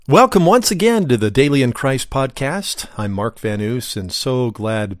Welcome once again to the Daily in Christ podcast. I'm Mark Van Oos, and so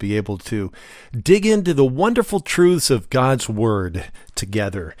glad to be able to dig into the wonderful truths of God's Word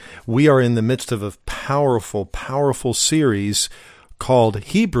together. We are in the midst of a powerful, powerful series called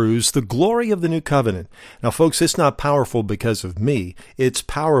Hebrews, the Glory of the New Covenant. Now, folks, it's not powerful because of me. It's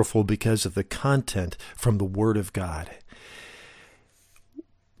powerful because of the content from the Word of God.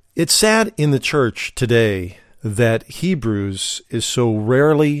 It's sad in the church today that Hebrews is so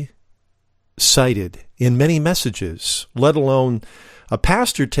rarely cited in many messages, let alone a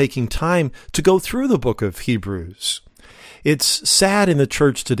pastor taking time to go through the book of Hebrews. It's sad in the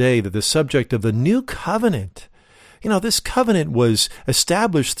church today that the subject of the new covenant, this covenant was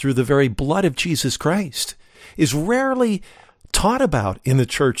established through the very blood of Jesus Christ, is rarely taught about in the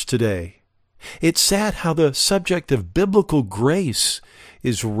church today. It's sad how the subject of biblical grace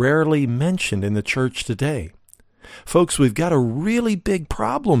is rarely mentioned in the church today. Folks, we've got a really big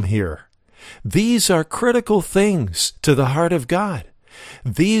problem here. These are critical things to the heart of God.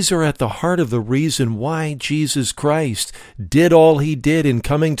 These are at the heart of the reason why Jesus Christ did all he did in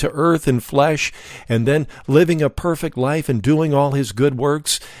coming to earth in flesh and then living a perfect life and doing all his good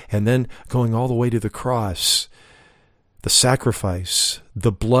works and then going all the way to the cross. The sacrifice,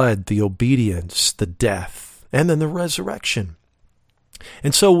 the blood, the obedience, the death, and then the resurrection.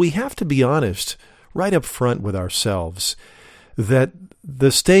 And so we have to be honest right up front with ourselves that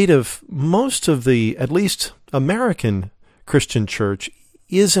the state of most of the, at least American Christian church,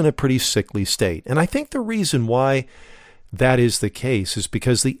 is in a pretty sickly state. And I think the reason why that is the case is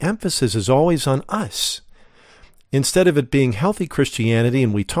because the emphasis is always on us. Instead of it being healthy Christianity,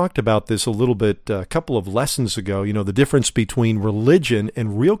 and we talked about this a little bit a couple of lessons ago, the difference between religion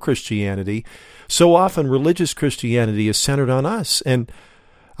and real Christianity. So often religious Christianity is centered on us. And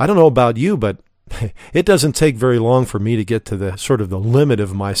I don't know about you, but it doesn't take very long for me to get to the sort of the limit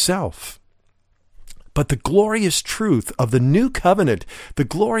of myself. But the glorious truth of the new covenant, the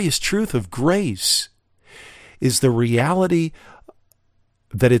glorious truth of grace, is the reality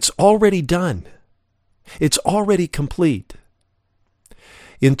that it's already done. It's already complete.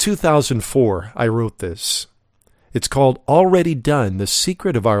 In 2004, I wrote this. It's called Already Done, the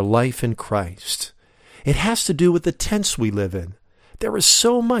Secret of Our Life in Christ. It has to do with the tense we live in. There is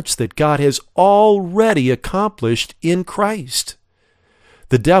so much that God has already accomplished in Christ.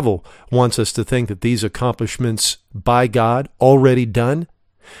 The devil wants us to think that these accomplishments by God, already done,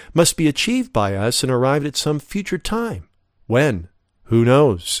 must be achieved by us and arrived at some future time. When? Who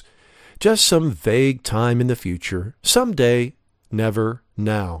knows? Just some vague time in the future. Someday, never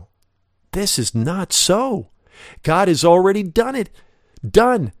now. This is not so. God has already done it.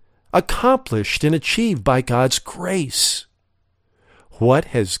 Done, accomplished, and achieved by God's grace. What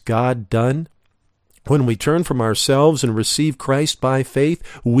has God done? When we turn from ourselves and receive Christ by faith,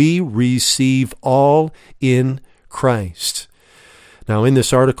 we receive all in Christ. Now, in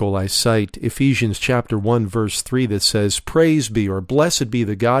this article, I cite Ephesians chapter 1, verse 3 that says, "Praise be, or blessed be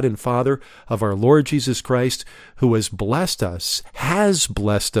the God and Father of our Lord Jesus Christ, who has blessed us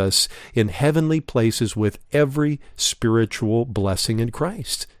in heavenly places with every spiritual blessing in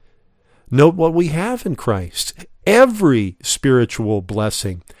Christ." Note what we have in Christ. Every spiritual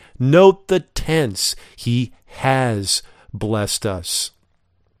blessing. Note the tense. He has blessed us.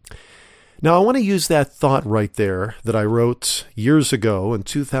 Now, I want to use that thought right there that I wrote years ago in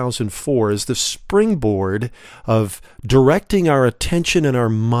 2004 as the springboard of directing our attention and our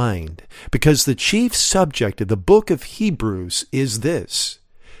mind, because the chief subject of the book of Hebrews is this: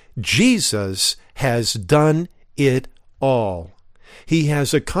 Jesus has done it all. He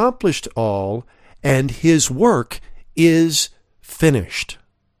has accomplished all, and his work is finished.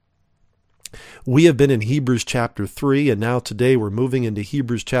 We have been in Hebrews chapter 3, and now today we're moving into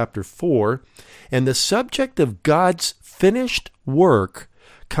Hebrews chapter 4, and the subject of God's finished work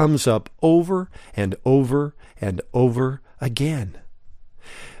comes up over and over and over again.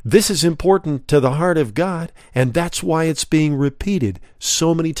 This is important to the heart of God, and that's why it's being repeated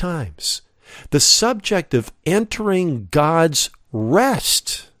so many times. The subject of entering God's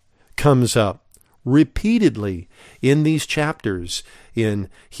rest comes up repeatedly in these chapters, in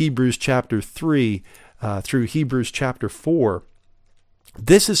Hebrews chapter 3 through Hebrews chapter 4.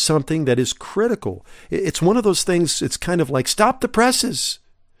 This is something that is critical. It's one of those things, it's kind of like stop the presses.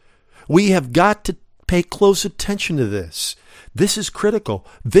 We have got to pay close attention to this. This is critical.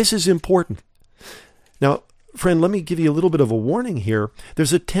 This is important. Now, friend, let me give you a little bit of a warning here.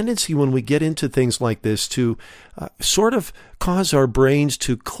 There's a tendency when we get into things like this to sort of cause our brains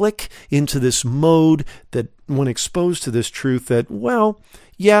to click into this mode that when exposed to this truth that, well,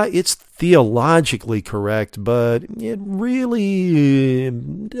 yeah, it's theologically correct, but it really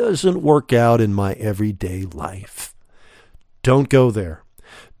doesn't work out in my everyday life. Don't go there.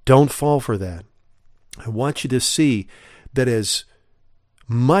 Don't fall for that. I want you to see that as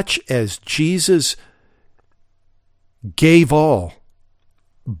much as Jesus gave all,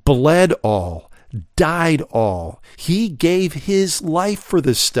 bled all, died all, he gave his life for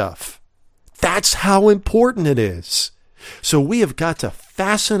this stuff. That's how important it is. So we have got to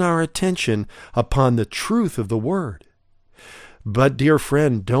fasten our attention upon the truth of the Word. But, dear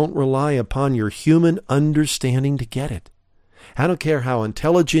friend, don't rely upon your human understanding to get it. I don't care how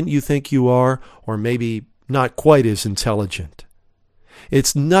intelligent you think you are, or maybe not quite as intelligent.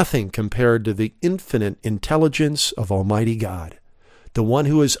 It's nothing compared to the infinite intelligence of Almighty God, the one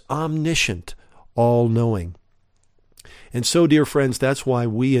who is omniscient, all-knowing. And so, dear friends, that's why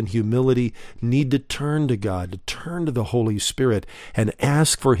we in humility need to turn to God, to turn to the Holy Spirit and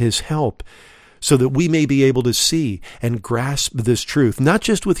ask for His help so that we may be able to see and grasp this truth, not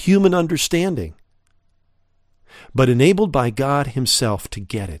just with human understanding, but enabled by God Himself to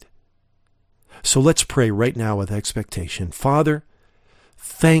get it. So let's pray right now with expectation. Father,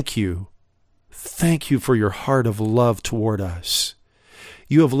 thank you. Thank you for your heart of love toward us.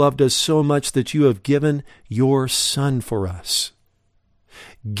 You have loved us so much that you have given your Son for us.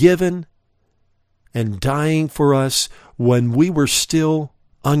 Given and dying for us when we were still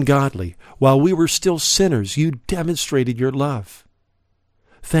ungodly, while we were still sinners, you demonstrated your love.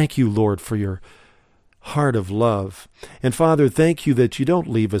 Thank you, Lord, for your heart of love. And Father, thank you that you don't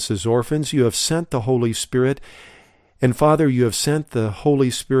leave us as orphans. You have sent the Holy Spirit. And Father, you have sent the Holy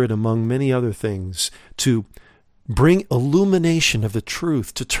Spirit among many other things to bring illumination of the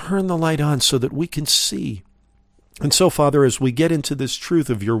truth, to turn the light on so that we can see. And so, Father, as we get into this truth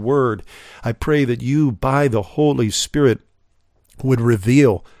of your word, I pray that you, by the Holy Spirit, would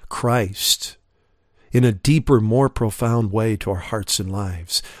reveal Christ in a deeper, more profound way to our hearts and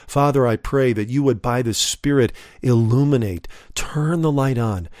lives. Father, I pray that you would, by the Spirit, illuminate, turn the light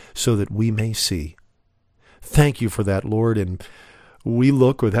on so that we may see. Thank you for that, Lord, and we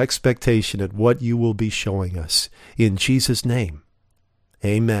look with expectation at what you will be showing us. In Jesus' name,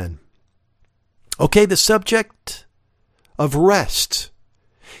 amen. Okay, the subject of rest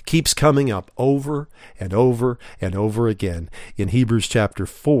keeps coming up over and over and over again in Hebrews chapter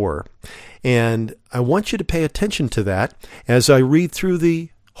 4. And I want you to pay attention to that as I read through the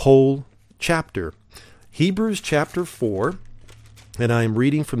whole chapter. Hebrews chapter 4, and I am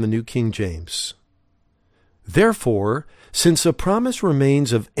reading from the New King James. Therefore, since a promise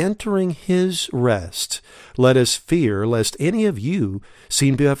remains of entering his rest, let us fear lest any of you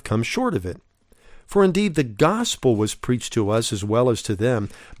seem to have come short of it. For indeed the gospel was preached to us as well as to them,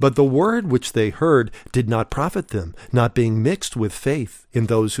 but the word which they heard did not profit them, not being mixed with faith in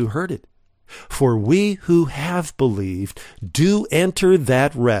those who heard it. For we who have believed do enter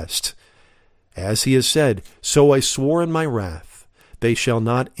that rest. As he has said, so I swore in my wrath, they shall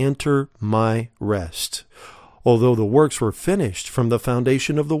not enter my rest, although the works were finished from the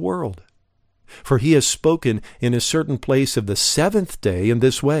foundation of the world. For he has spoken in a certain place of the seventh day in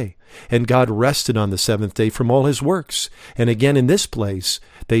this way, and God rested on the seventh day from all his works. And again in this place,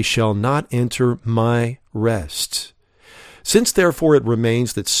 they shall not enter my rest. Since therefore it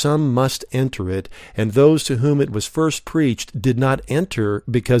remains that some must enter it, and those to whom it was first preached did not enter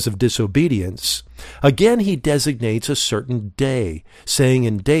because of disobedience, again he designates a certain day, saying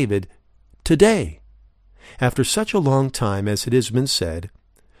in David, today. After such a long time as it has been said,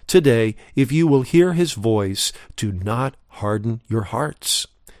 today, if you will hear his voice, do not harden your hearts.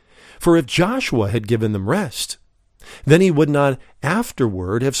 For if Joshua had given them rest, then he would not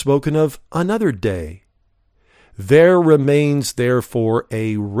afterward have spoken of another day. There remains therefore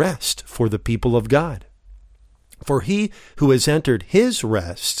a rest for the people of God. For he who has entered his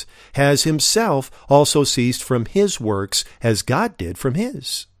rest has himself also ceased from his works as God did from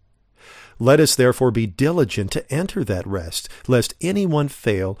his. Let us therefore be diligent to enter that rest, lest anyone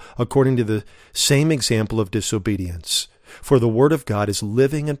fail according to the same example of disobedience. For the word of God is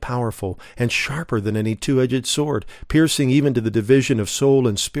living and powerful, and sharper than any two-edged sword, piercing even to the division of soul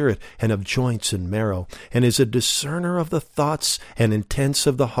and spirit, and of joints and marrow, and is a discerner of the thoughts and intents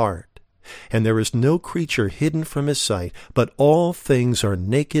of the heart. And there is no creature hidden from his sight, but all things are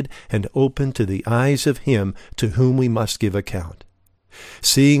naked and open to the eyes of him to whom we must give account.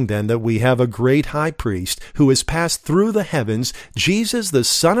 Seeing then that we have a great high priest who has passed through the heavens, Jesus the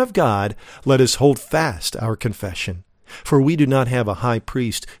Son of God, let us hold fast our confession. For we do not have a high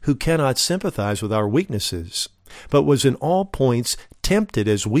priest who cannot sympathize with our weaknesses, but was in all points tempted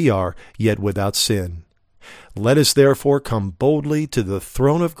as we are, yet without sin. Let us therefore come boldly to the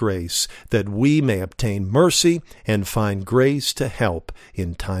throne of grace, that we may obtain mercy and find grace to help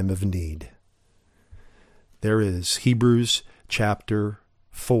in time of need. There is Hebrews chapter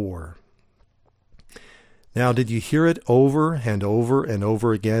 4. Now, did you hear it over and over and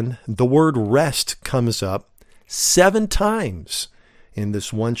over again? The word rest comes up 7 times in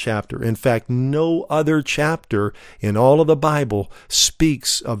this one chapter. In fact, no other chapter in all of the Bible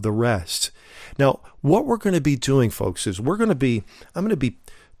speaks of the rest. Now, what we're going to be doing, folks, is I'm going to be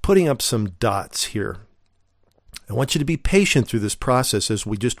putting up some dots here. I want you to be patient through this process as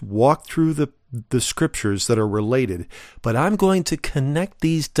we just walk through the scriptures that are related. But I'm going to connect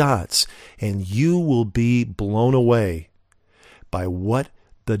these dots, and you will be blown away by what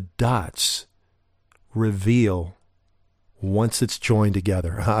the dots reveal once it's joined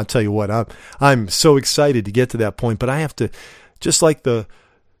together. I'll tell you what, I'm so excited to get to that point, but I have to, just like the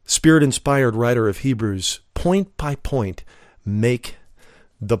Spirit-inspired writer of Hebrews, point by point, make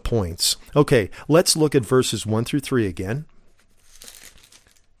the points. Okay, let's look at verses 1 through 3 again.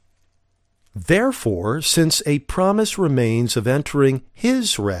 Therefore, since a promise remains of entering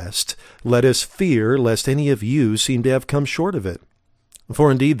his rest, let us fear lest any of you seem to have come short of it. For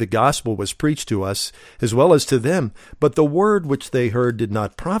indeed the gospel was preached to us as well as to them, but the word which they heard did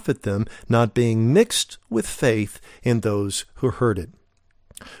not profit them, not being mixed with faith in those who heard it.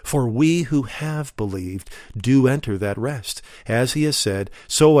 For we who have believed do enter that rest. As he has said,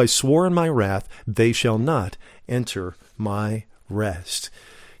 so I swore in my wrath, they shall not enter my rest.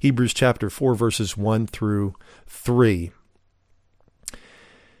 Hebrews chapter 4, verses 1 through 3.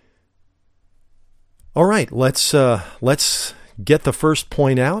 All right, let's get the first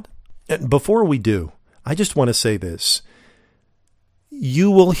point out. And before we do, I just want to say this.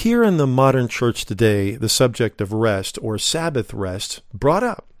 You will hear in the modern church today the subject of rest or Sabbath rest brought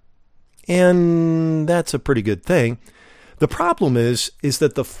up. And that's a pretty good thing. The problem is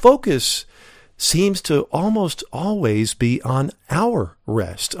that the focus seems to almost always be on our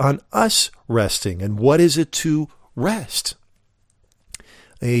rest, on us resting. And what is it to rest?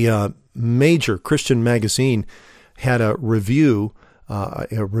 A major Christian magazine had a review, a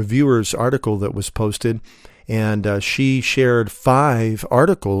reviewer's article that was posted, and she shared 5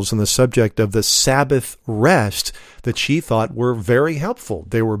 articles on the subject of the Sabbath rest that she thought were very helpful.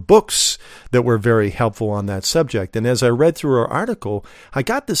 They were books that were very helpful on that subject. And as I read through her article, I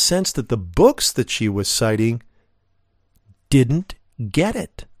got the sense that the books that she was citing didn't get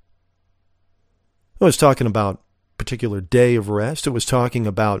it. It was talking about a particular day of rest. It was talking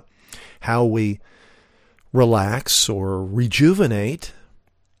about how we relax or rejuvenate.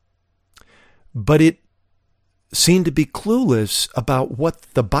 But it seem to be clueless about what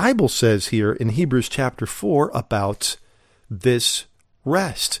the Bible says here in Hebrews chapter 4 about this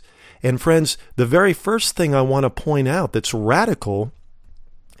rest. And friends, the very first thing I want to point out that's radical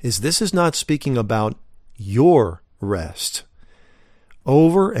is this is not speaking about your rest.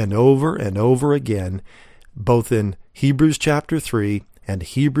 Over and over and over again, both in Hebrews chapter 3 and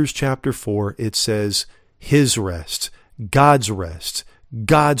Hebrews chapter 4, it says his rest, God's rest,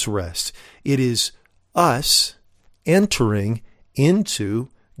 God's rest. It is us entering into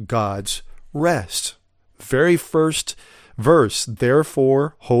God's rest. Very first verse,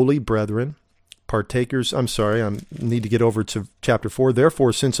 therefore, holy brethren, partakers, I need to get over to chapter 4.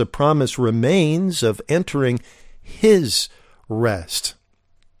 Therefore, since a promise remains of entering his rest.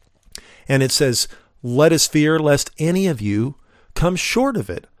 And it says, let us fear lest any of you come short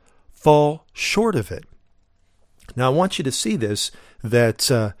of it, fall short of it. Now, I want you to see this,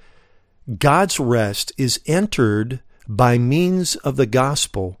 that God's rest is entered by means of the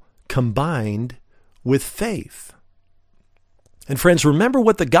gospel combined with faith. And friends, remember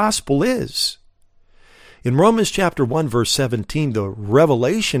what the gospel is. In Romans chapter 1, verse 17, the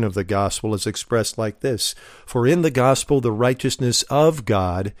revelation of the gospel is expressed like this. For in the gospel the righteousness of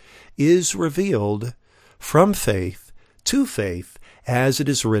God is revealed from faith to faith, as it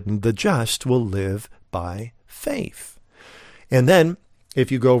is written, the just will live by faith. And then,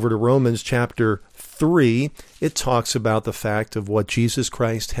 if you go over to Romans chapter 3, it talks about the fact of what Jesus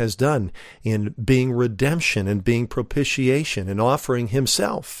Christ has done in being redemption and being propitiation and offering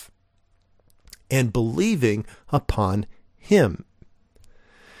himself and believing upon him.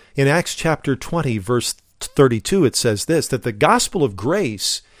 In Acts chapter 20, verse 32, it says this, that the gospel of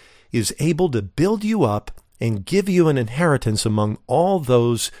grace is able to build you up and give you an inheritance among all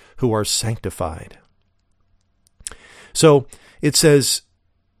those who are sanctified. So it says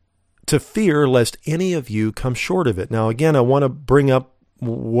to fear lest any of you come short of it. Now, again, I want to bring up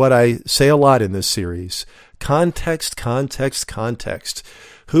what I say a lot in this series. Context, context, context.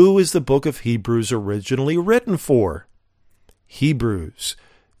 Who is the book of Hebrews originally written for? Hebrews,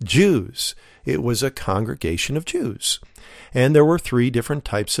 Jews. It was a congregation of Jews. And there were three different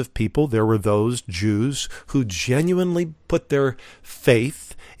types of people. There were those Jews who genuinely put their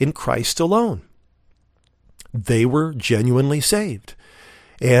faith in Christ alone. They were genuinely saved,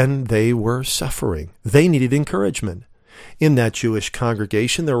 and they were suffering. They needed encouragement. In that Jewish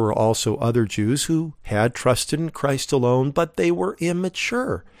congregation, there were also other Jews who had trusted in Christ alone, but they were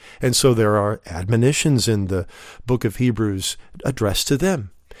immature. And so there are admonitions in the book of Hebrews addressed to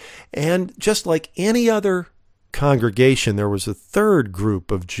them. And just like any other congregation, there was a third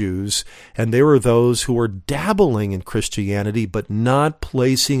group of Jews, and they were those who were dabbling in Christianity, but not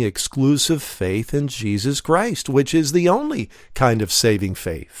placing exclusive faith in Jesus Christ, which is the only kind of saving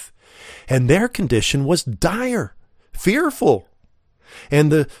faith. And their condition was dire, fearful.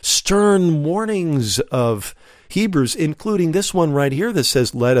 And the stern warnings of Hebrews, including this one right here that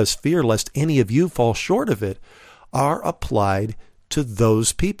says, let us fear lest any of you fall short of it, are applied to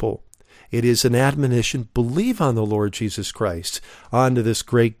those people. It is an admonition, believe on the Lord Jesus Christ, onto this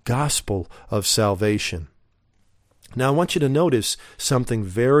great gospel of salvation. Now, I want you to notice something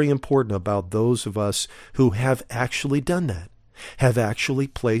very important about those of us who have actually done that, have actually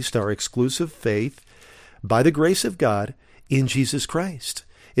placed our exclusive faith, by the grace of God, in Jesus Christ.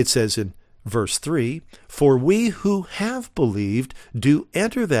 It says in verse 3, for we who have believed do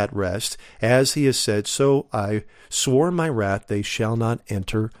enter that rest, as he has said, so I swore in my wrath, they shall not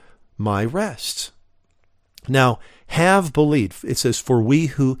enter my rest. Now, have believed. It says, for we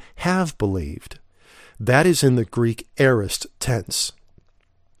who have believed. That is in the Greek aorist tense.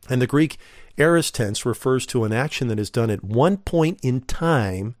 And the Greek aorist tense refers to an action that is done at one point in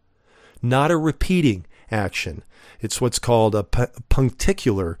time, not a repeating action. It's what's called a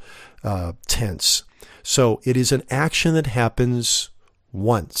punctiliar tense. So it is an action that happens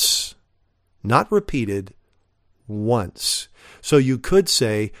once, not repeated, once. So you could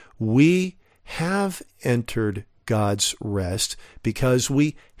say, we have entered God's rest because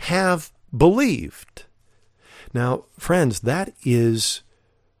we have believed. Now, friends, that is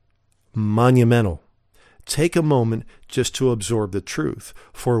monumental. Take a moment just to absorb the truth.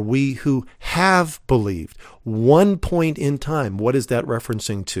 For we who have believed, one point in time, what is that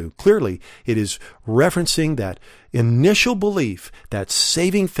referencing to? Clearly, it is referencing that initial belief, that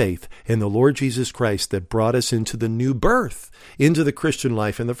saving faith in the Lord Jesus Christ that brought us into the new birth, into the Christian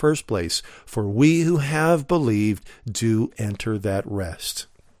life in the first place. For we who have believed do enter that rest.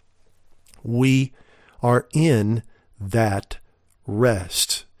 We are in that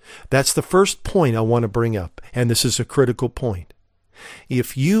rest. That's the first point I want to bring up, and this is a critical point.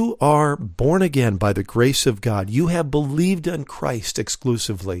 If you are born again by the grace of God, you have believed in Christ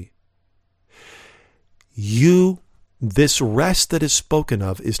exclusively. This rest that is spoken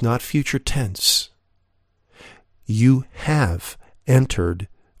of is not future tense. You have entered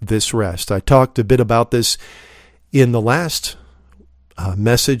this rest. I talked a bit about this in the last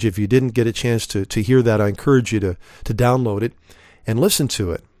message. If you didn't get a chance to hear that, I encourage you to download it and listen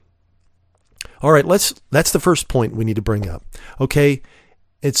to it. All right, that's the first point we need to bring up. Okay,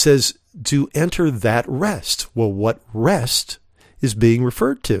 it says to enter that rest. Well, what rest is being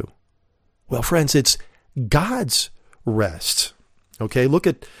referred to? Well, friends, it's God's rest. Okay, look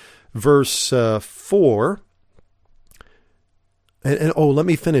at verse 4. And let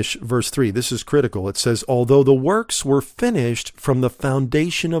me finish verse 3. This is critical. It says, although the works were finished from the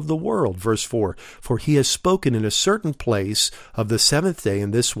foundation of the world. Verse 4, for he has spoken in a certain place of the seventh day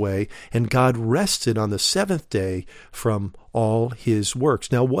in this way, and God rested on the seventh day from all his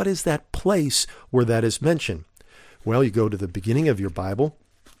works. Now, what is that place where that is mentioned? Well, you go to the beginning of your Bible,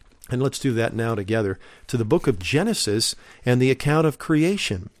 and let's do that now together, to the book of Genesis and the account of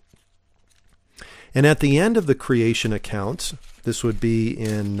creation. And at the end of the creation account, this would be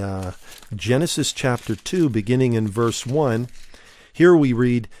in Genesis chapter 2, beginning in verse 1. Here we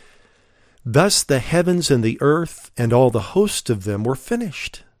read, thus the heavens and the earth and all the host of them were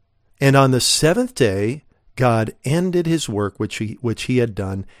finished. And on the seventh day God ended his work which he had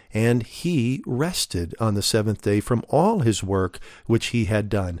done, and he rested on the seventh day from all his work which he had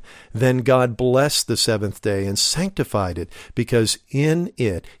done. Then God blessed the seventh day and sanctified it, because in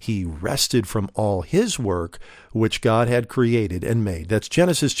it he rested from all his work which God had created and made. That's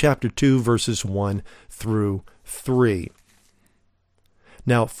Genesis chapter 2, verses 1 through 3.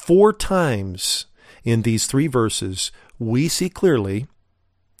 Now, 4 times in these 3 verses, we see clearly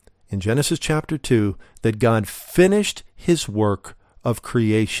in Genesis chapter 2 that God finished his work of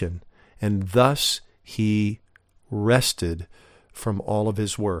creation, and thus he rested from all of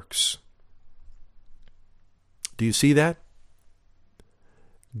his works. Do you see that?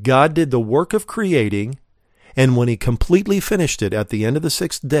 God did the work of creating, and when he completely finished it at the end of the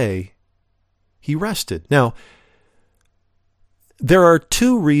 6th day, he rested. Now, there are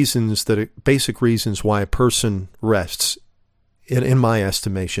 2 reasons, basic reasons why a person rests, in my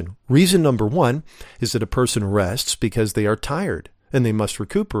estimation. Reason number 1 is that a person rests because they are tired and they must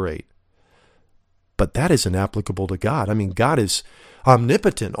recuperate. But that isn't applicable to God. I mean, God is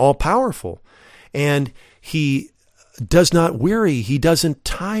omnipotent, all-powerful, and he does not weary. He doesn't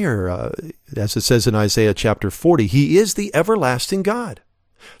tire. As it says in Isaiah chapter 40, he is the everlasting God.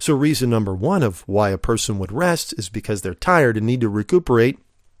 So reason number 1 of why a person would rest is because they're tired and need to recuperate.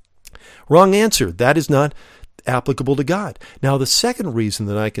 Wrong answer. That is not applicable to God. Now, the second reason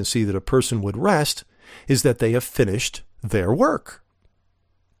that I can see that a person would rest is that they have finished their work.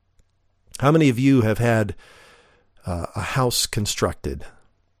 How many of you have had a house constructed?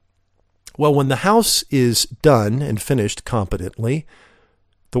 Well, when the house is done and finished competently,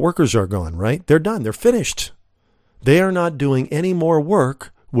 the workers are gone, right? They're done. They're finished. They are not doing any more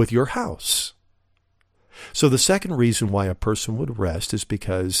work with your house. So the second reason why a person would rest is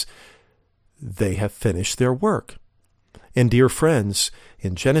because they have finished their work. And dear friends,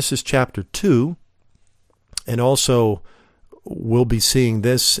 in Genesis chapter 2, and also we'll be seeing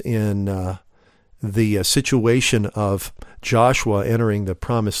this in the situation of Joshua entering the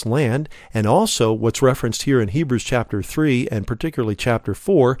promised land, and also what's referenced here in Hebrews chapter 3 and particularly chapter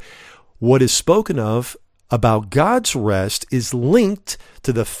 4, what is spoken of about God's rest is linked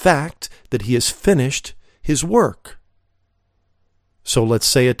to the fact that he has finished his work. So let's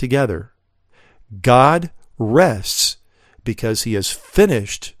say it together. God rests because he has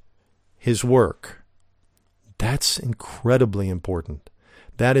finished his work. That's incredibly important.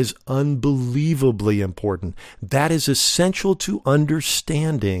 That is unbelievably important. That is essential to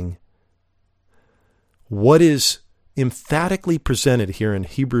understanding what is emphatically presented here in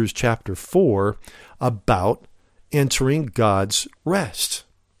Hebrews chapter 4 about entering God's rest.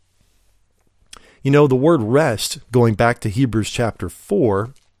 You know, the word rest, going back to Hebrews chapter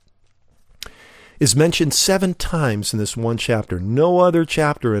 4, is mentioned 7 times in this one chapter. No other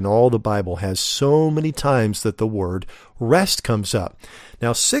chapter in all the Bible has so many times that the word rest comes up.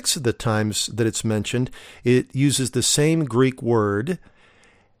 Now, 6 of the times that it's mentioned, it uses the same Greek word,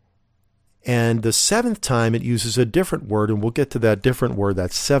 and the 7th time it uses a different word, and we'll get to that different word,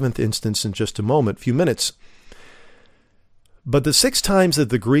 that 7th instance, in just a few minutes. But the 6 times that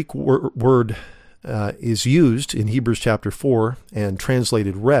the Greek word is used in Hebrews chapter 4 and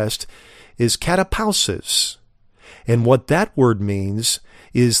translated rest is katapausis. And what that word means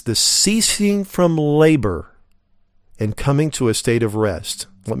is the ceasing from labor and coming to a state of rest.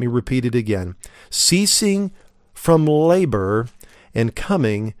 Let me repeat it again. Ceasing from labor and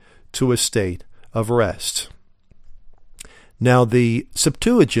coming to a state of rest. Now, the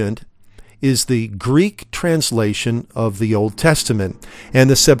Septuagint is the Greek translation of the Old Testament. And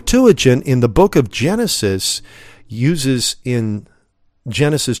the Septuagint in the book of Genesis uses in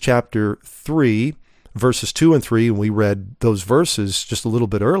Genesis chapter 3, verses 2 and 3, and we read those verses just a little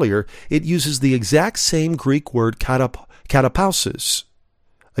bit earlier, it uses the exact same Greek word katapausis.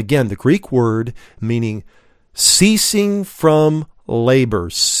 Again, the Greek word meaning ceasing from labor,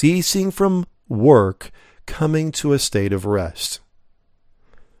 ceasing from work, coming to a state of rest.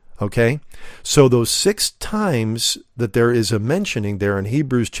 Okay? So those 6 times that there is a mentioning there in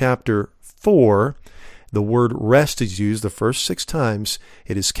Hebrews chapter 4, the word rest is used the first 6 times.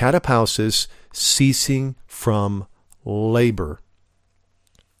 It is katapausis, ceasing from labor.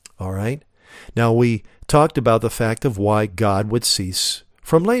 All right? Now, we talked about the fact of why God would cease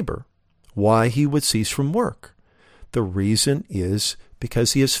from labor, why he would cease from work. The reason is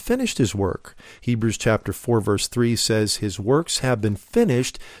because he has finished his work. Hebrews chapter 4, verse 3 says, his works have been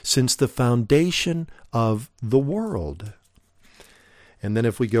finished since the foundation of the world. And then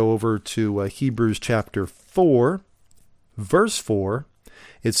if we go over to Hebrews chapter 4, verse 4,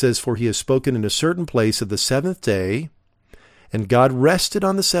 it says, for he has spoken in a certain place of the 7th day, and God rested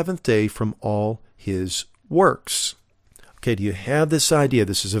on the 7th day from all his works. Okay, do you have this idea?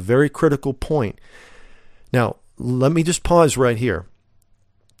 This is a very critical point. Now, let me just pause right here.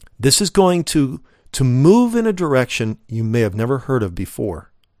 This is going to move in a direction you may have never heard of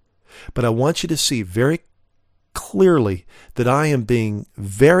before. But I want you to see very clearly that I am being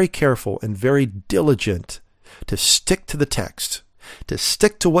very careful and very diligent to stick to the text. to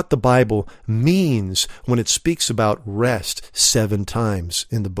stick to what the Bible means when it speaks about rest 7 times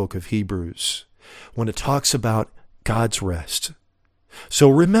in the book of Hebrews, when it talks about God's rest. So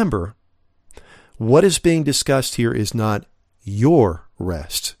remember, what is being discussed here is not your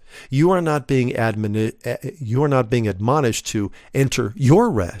rest. You are not being admonished to enter your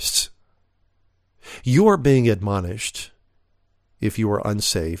rest. You are being admonished, if you are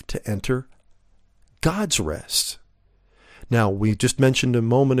unsaved, to enter God's rest. Now, we just mentioned a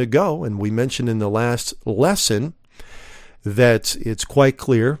moment ago, and we mentioned in the last lesson, that it's quite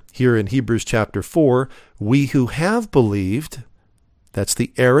clear here in Hebrews chapter 4, we who have believed, that's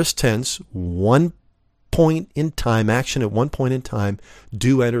the aorist tense, one point in time, action at one point in time,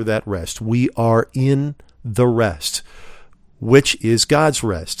 do enter that rest. We are in the rest, which is God's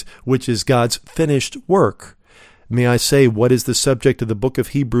rest, which is God's finished work. May I say, what is the subject of the book of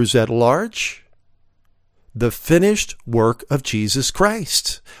Hebrews at large? The finished work of Jesus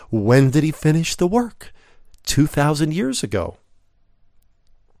Christ. When did he finish the work? 2,000 years ago.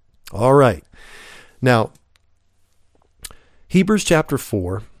 All right. Now, Hebrews chapter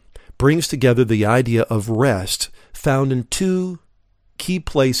 4 brings together the idea of rest found in 2 key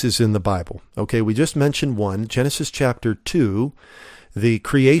places in the Bible. Okay, we just mentioned one, Genesis chapter 2, the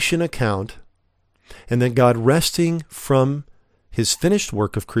creation account, and then God resting from his finished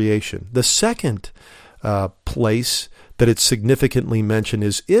work of creation. The second place that it's significantly mentioned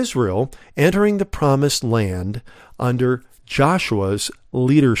is Israel entering the promised land under Joshua's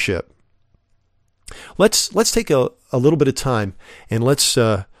leadership. Let's take a little bit of time and let's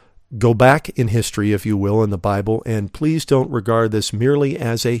go back in history, if you will, in the Bible, and please don't regard this merely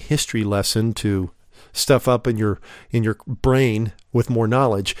as a history lesson to stuff up in your brain with more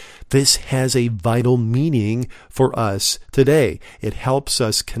knowledge. This has a vital meaning for us today. It helps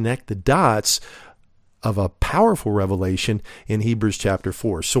us connect the dots of a powerful revelation in Hebrews chapter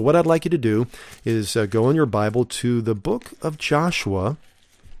 4. So what I'd like you to do is go in your Bible to the book of Joshua,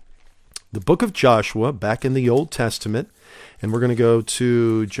 back in the Old Testament, and we're going to go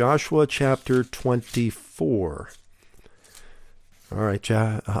to Joshua chapter 24. All right,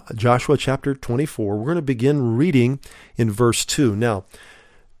 Joshua chapter 24. We're going to begin reading in verse 2. Now,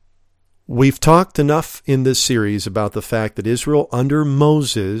 we've talked enough in this series about the fact that Israel under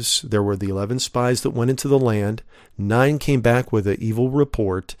Moses, there were the 11 spies that went into the land. 9 came back with an evil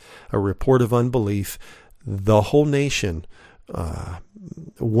report, a report of unbelief. The whole nation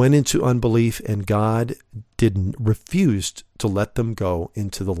went into unbelief, and God refused to let them go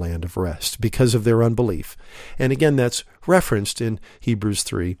into the land of rest because of their unbelief. And again, that's referenced in Hebrews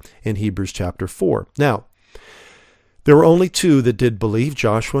 3 and Hebrews chapter 4. Now, there were only 2 that did believe,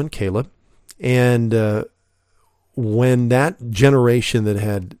 Joshua and Caleb. And when that generation that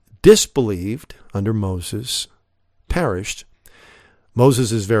had disbelieved under Moses perished,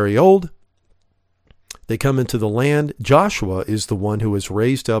 Moses is very old. They come into the land. Joshua is the one who is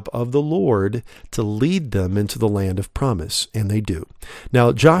raised up of the Lord to lead them into the land of promise, and they do.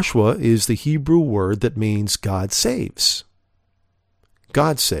 Now, Joshua is the Hebrew word that means God saves.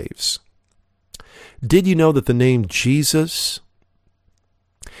 God saves. Did you know that the name Jesus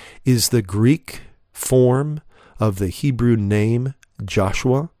is the Greek form of the Hebrew name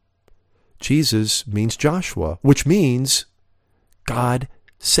Joshua? Jesus means Joshua, which means God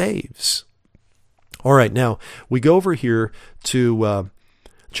saves. All right, now we go over here to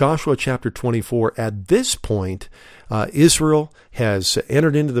Joshua chapter 24. At this point, Israel has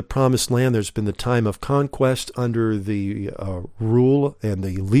entered into the promised land. There's been the time of conquest under the rule and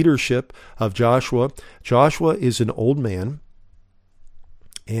the leadership of Joshua. Joshua is an old man,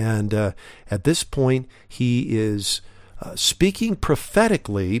 and at this point, he is speaking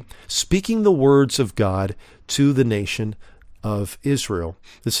prophetically, speaking the words of God to the nation of Israel.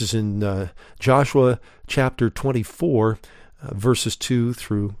 This is in Joshua chapter 24, verses 2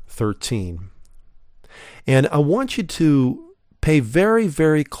 through 13. And I want you to pay very,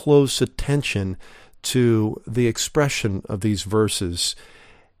 very close attention to the expression of these verses.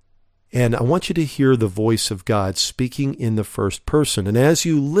 And I want you to hear the voice of God speaking in the first person. And as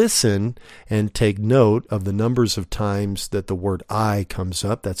you listen and take note of the numbers of times that the word I comes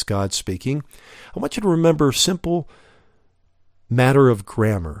up, that's God speaking, I want you to remember a simple matter of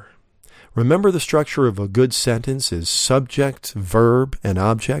grammar. Remember, the structure of a good sentence is subject, verb, and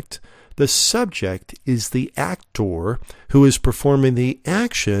object. The subject is the actor who is performing the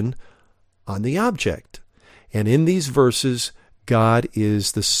action on the object. And in these verses, God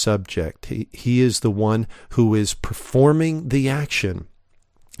is the subject. He is the one who is performing the action.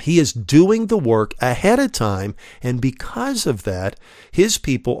 He is doing the work ahead of time, and because of that, his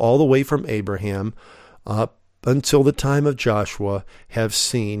people, all the way from Abraham up until the time of Joshua have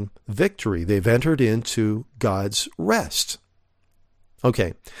seen victory. They've entered into God's rest.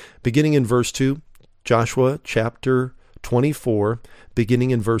 Okay, beginning in verse 2, Joshua chapter 24,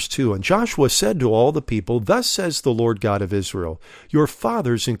 beginning in verse 2. And Joshua said to all the people, "Thus says the Lord God of Israel, your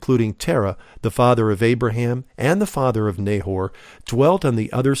fathers, including Terah, the father of Abraham, and the father of Nahor, dwelt on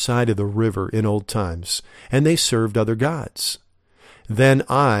the other side of the river in old times, and they served other gods. Then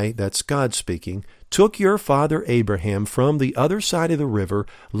I," that's God speaking, "took your father Abraham from the other side of the river,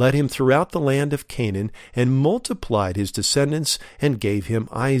 led him throughout the land of Canaan, and multiplied his descendants, and gave him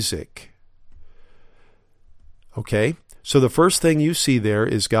Isaac." Okay, so the first thing you see there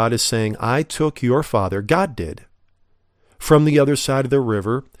is God is saying, I took your father, God did, from the other side of the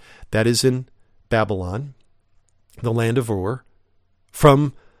river, that is in Babylon, the land of Ur,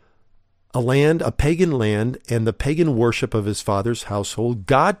 from a pagan land, and the pagan worship of his father's household.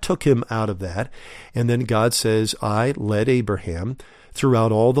 God took him out of that, and then God says, I led Abraham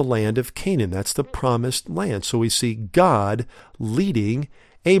throughout all the land of Canaan. That's the promised land. So we see God leading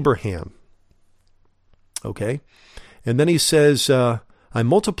Abraham. Okay? And then he says, I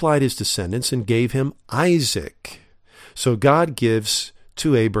multiplied his descendants and gave him Isaac. So God gives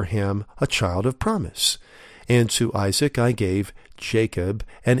to Abraham a child of promise. And to Isaac I gave Jacob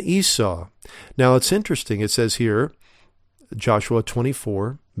and Esau. Now it's interesting. It says here, Joshua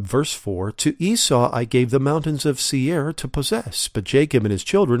 24, verse 4, to Esau I gave the mountains of Seir to possess, but Jacob and his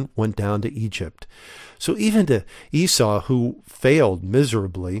children went down to Egypt. So even to Esau, who failed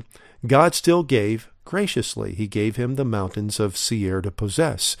miserably, God still gave graciously. He gave him the mountains of Seir to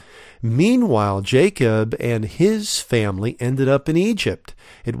possess. Meanwhile, Jacob and his family ended up in Egypt.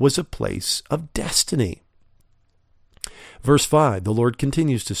 It was a place of destiny. Verse 5, the Lord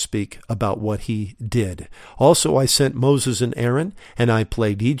continues to speak about what he did. Also I sent Moses and Aaron, and I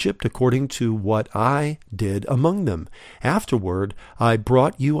plagued Egypt according to what I did among them. Afterward I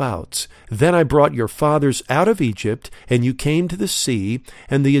brought you out. Then I brought your fathers out of Egypt, and you came to the sea,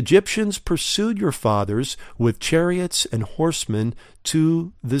 and the Egyptians pursued your fathers with chariots and horsemen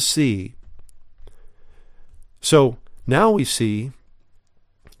to the sea. So now we see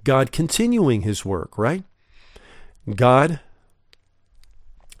God continuing his work, right? God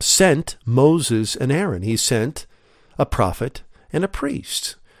sent Moses and Aaron. He sent a prophet and a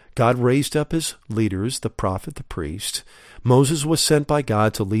priest. God raised up his leaders, the prophet, the priest. Moses was sent by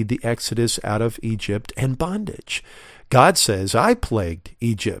God to lead the exodus out of Egypt and bondage. God says, I plagued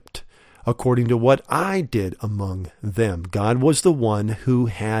Egypt according to what I did among them. God was the one who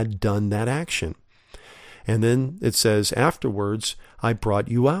had done that action. And then it says, afterwards, I brought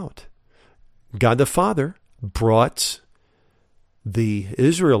you out. God the Father brought the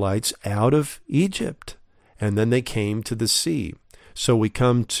Israelites out of Egypt, and then they came to the sea. So we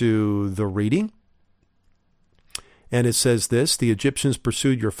come to the reading, and it says this, the Egyptians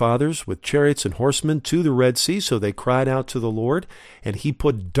pursued your fathers with chariots and horsemen to the Red Sea, so they cried out to the Lord, and he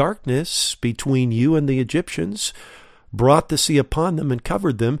put darkness between you and the Egyptians, brought the sea upon them and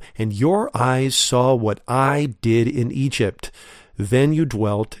covered them, and your eyes saw what I did in Egypt. Then you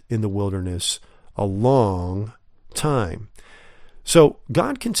dwelt in the wilderness a long time. So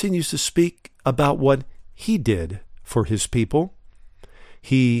God continues to speak about what he did for his people.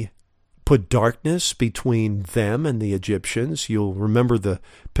 He put darkness between them and the Egyptians. You'll remember the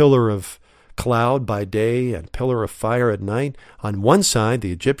pillar of cloud by day and pillar of fire at night. On one side,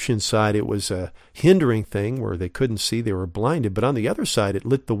 the Egyptian side, it was a hindering thing where they couldn't see, they were blinded. But on the other side, it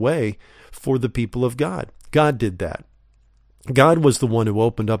lit the way for the people of God. God did that. God was the one who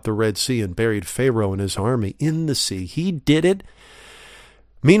opened up the Red Sea and buried Pharaoh and his army in the sea. He did it.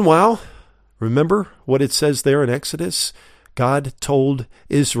 Meanwhile, remember what it says there in Exodus? God told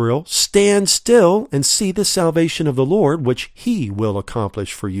Israel, stand still and see the salvation of the Lord, which he will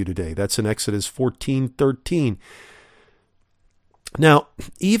accomplish for you today. That's in Exodus 14:13. Now,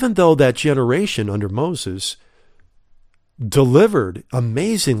 even though that generation under Moses delivered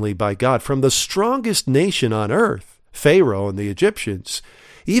amazingly by God from the strongest nation on earth, Pharaoh and the Egyptians,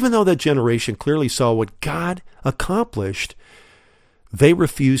 even though that generation clearly saw what God accomplished, they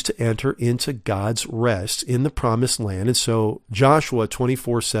refused to enter into God's rest in the promised land. And so Joshua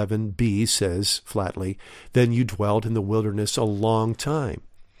 24:7b says flatly, then you dwelt in the wilderness a long time.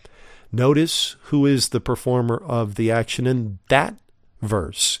 Notice who is the performer of the action in that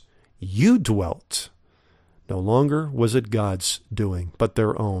verse. You dwelt. No longer was it God's doing, but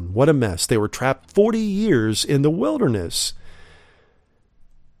their own. What a mess. They were trapped 40 years in the wilderness.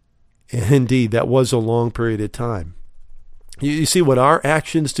 And indeed, that was a long period of time. You see what our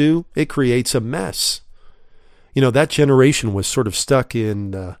actions do? It creates a mess. You know, that generation was sort of stuck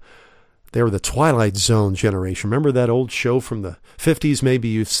in They were the Twilight Zone generation. Remember that old show from the 50s? Maybe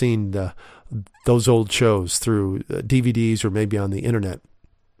you've seen those old shows through DVDs or maybe on the internet.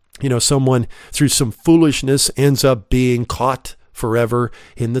 You know, someone through some foolishness ends up being caught forever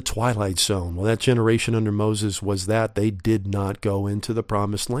in the Twilight Zone. Well, that generation under Moses was that. They did not go into the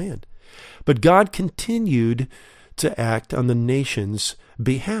promised land. But God continued to act on the nation's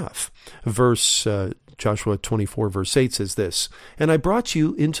behalf. Joshua 24 verse 8 says this, "And I brought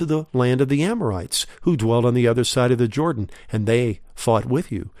you into the land of the Amorites, who dwelt on the other side of the Jordan, and they fought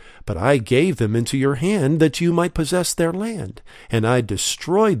with you. But I gave them into your hand that you might possess their land, and I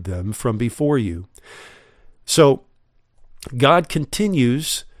destroyed them from before you." So God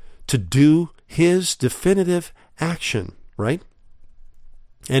continues to do his definitive action, right?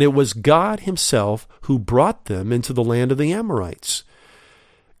 And it was God himself who brought them into the land of the Amorites.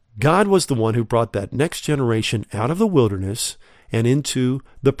 God was the one who brought that next generation out of the wilderness and into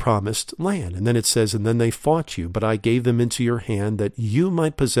the promised land. And then it says, "And then they fought you, but I gave them into your hand that you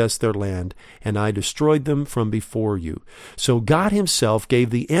might possess their land, and I destroyed them from before you." So God himself gave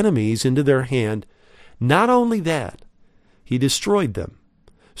the enemies into their hand. Not only that, he destroyed them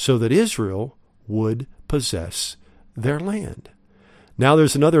so that Israel would possess their land. Now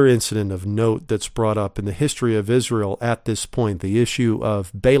there's another incident of note that's brought up in the history of Israel at this point, the issue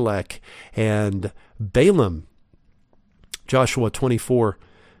of Balak and Balaam. Joshua 24,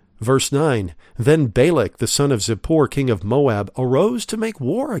 verse 9, "Then Balak, the son of Zippor, king of Moab, arose to make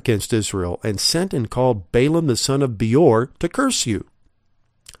war against Israel, and sent and called Balaam, the son of Beor, to curse you."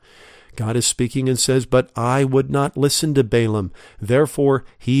 God is speaking and says, "But I would not listen to Balaam. Therefore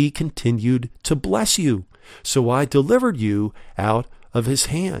he continued to bless you. So I delivered you out of his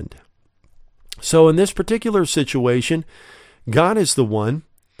hand." So in this particular situation, God is the one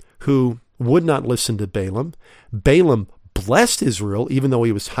who would not listen to Balaam. Balaam blessed Israel, even though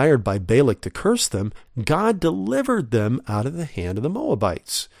he was hired by Balak to curse them. God delivered them out of the hand of the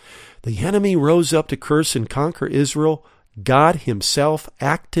Moabites. The enemy rose up to curse and conquer Israel. God himself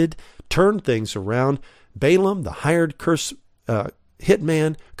acted, turned things around. Balaam, the hired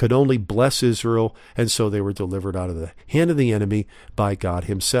hitman, could only bless Israel, and so they were delivered out of the hand of the enemy by God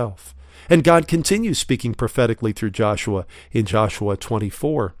himself. And God continues speaking prophetically through Joshua in Joshua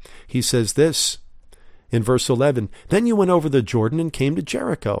 24. He says this in verse 11, "Then you went over the Jordan and came to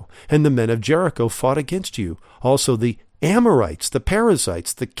Jericho, and the men of Jericho fought against you. Also the Amorites, the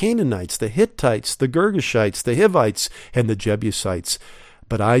Perizzites, the Canaanites, the Hittites, the Girgashites, the Hivites, and the Jebusites.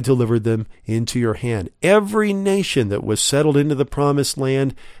 But I delivered them into your hand." Every nation that was settled into the promised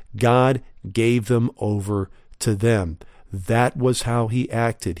land, God gave them over to them. That was how he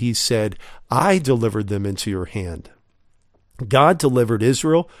acted. He said, "I delivered them into your hand." God delivered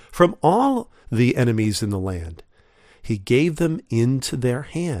Israel from all the enemies in the land. He gave them into their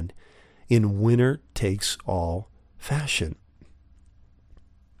hand in winner-takes-all fashion.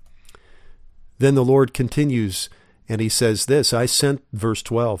 Then the Lord continues, and he says this, "I sent," verse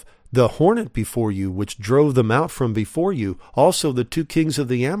 12, "the hornet before you, which drove them out from before you, also the 2 kings of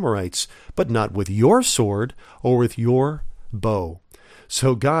the Amorites, but not with your sword or with your bow."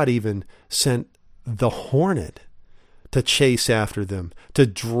 So God even sent the hornet to chase after them, to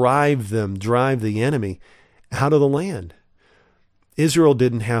drive the enemy out of the land. Israel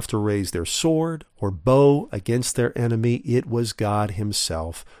didn't have to raise their sword or bow against their enemy. It was God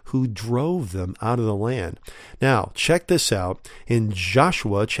himself who drove them out of the land. Now, check this out in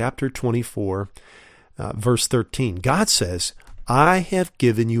Joshua chapter 24, verse 13. God says, "I have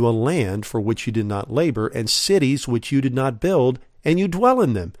given you a land for which you did not labor, and cities which you did not build, and you dwell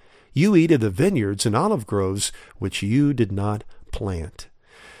in them. You eat of the vineyards and olive groves which you did not plant."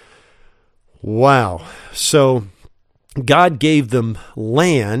 Wow. So God gave them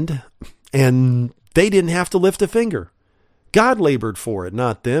land, and they didn't have to lift a finger. God labored for it,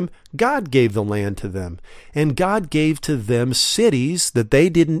 not them. God gave the land to them. And God gave to them cities that they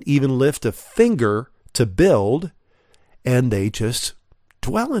didn't even lift a finger to build, and they just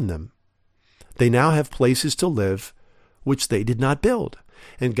dwell in them. They now have places to live which they did not build.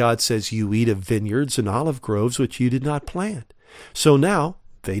 And God says, "You eat of vineyards and olive groves which you did not plant." So now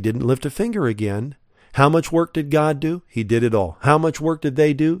they didn't lift a finger again. How much work did God do? He did it all. How much work did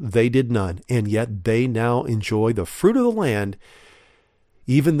they do? They did none. And yet they now enjoy the fruit of the land,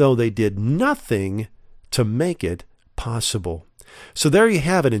 even though they did nothing to make it possible. So there you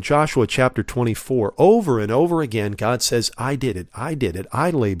have it in Joshua chapter 24. Over and over again, God says, "I did it,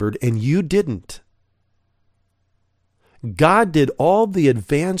 I labored, and you didn't." God did all the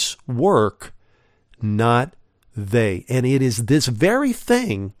advance work, not they. And it is this very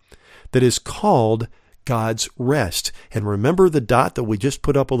thing that is called God's rest. And remember the dot that we just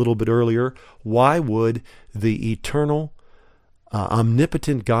put up a little bit earlier? Why would the eternal,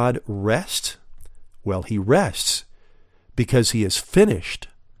 omnipotent God rest? Well, he rests because he is finished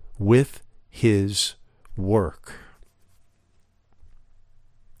with his work.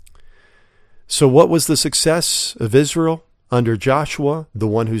 So what was the success of Israel under Joshua, the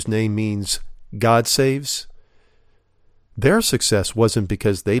one whose name means God saves? Their success wasn't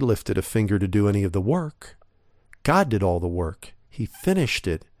because they lifted a finger to do any of the work. God did all the work. He finished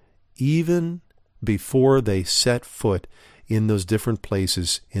it even before they set foot in those different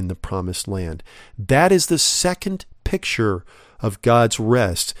places in the promised land. That is the second picture of God's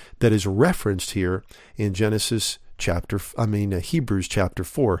rest that is referenced here in Hebrews chapter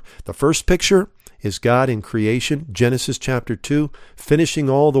 4. The first picture is God in creation, Genesis chapter 2, finishing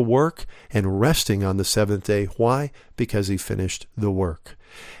all the work and resting on the seventh day. Why? Because he finished the work.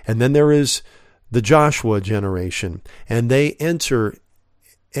 And then there is the Joshua generation, and they enter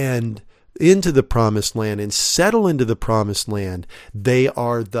into the promised land and settle into the promised land. They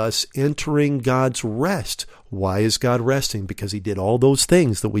are thus entering God's rest. Why is God resting? Because he did all those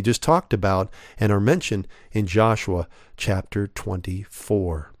things that we just talked about and are mentioned in Joshua chapter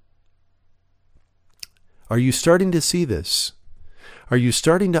 24. Are you starting to see this? Are you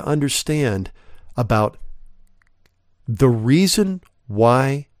starting to understand about the reason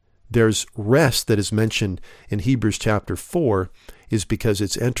why there's rest that is mentioned in Hebrews chapter 4 is because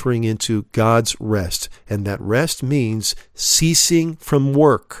it's entering into God's rest. And that rest means ceasing from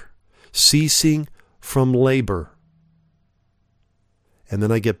work, ceasing from labor. And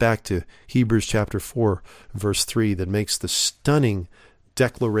then I get back to Hebrews chapter 4, verse 3, that makes the stunning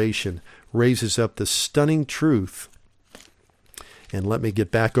declaration, raises up the stunning truth. And let me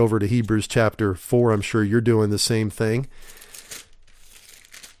get back over to Hebrews chapter 4. I'm sure you're doing the same thing.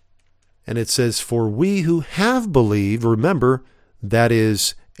 And it says, "For we who have believed," remember, that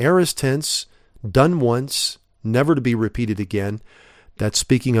is aorist tense, done once, never to be repeated again. That's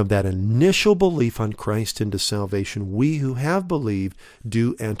speaking of that initial belief on Christ into salvation. We who have believed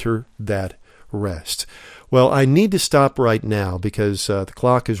do enter that rest. Well, I need to stop right now because the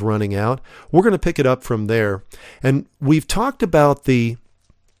clock is running out. We're going to pick it up from there. And we've talked about the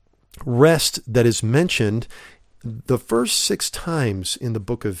rest that is mentioned the first 6 times in the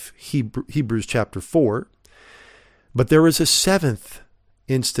book of Hebrews chapter 4. But there is a 7th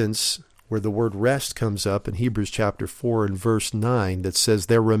instance where the word rest comes up in Hebrews chapter 4 and verse 9 that says,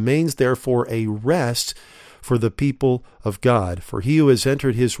 "There remains therefore a rest for the people of God. For he who has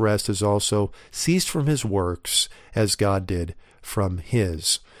entered his rest has also ceased from his works, as God did from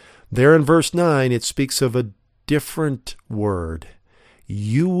his." There in verse 9, it speaks of a different word.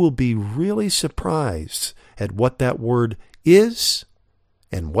 You will be really surprised at what that word is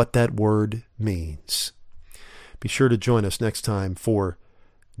and what that word means. Be sure to join us next time for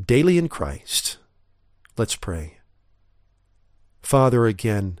Daily in Christ. Let's pray. Father,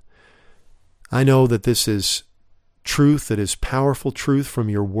 again, I know that this is truth that is powerful truth from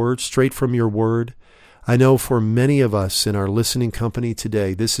your word, straight from your word. I know for many of us in our listening company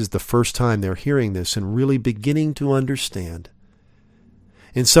today, this is the first time they're hearing this and really beginning to understand.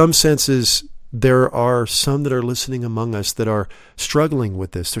 In some senses, there are some that are listening among us that are struggling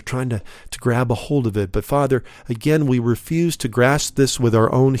with this. They're trying to grab a hold of it. But Father, again, we refuse to grasp this with our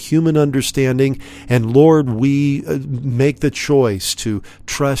own human understanding. And Lord, we make the choice to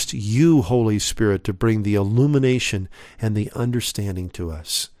trust you, Holy Spirit, to bring the illumination and the understanding to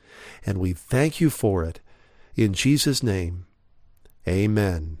us. And we thank you for it. In Jesus' name,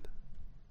 amen.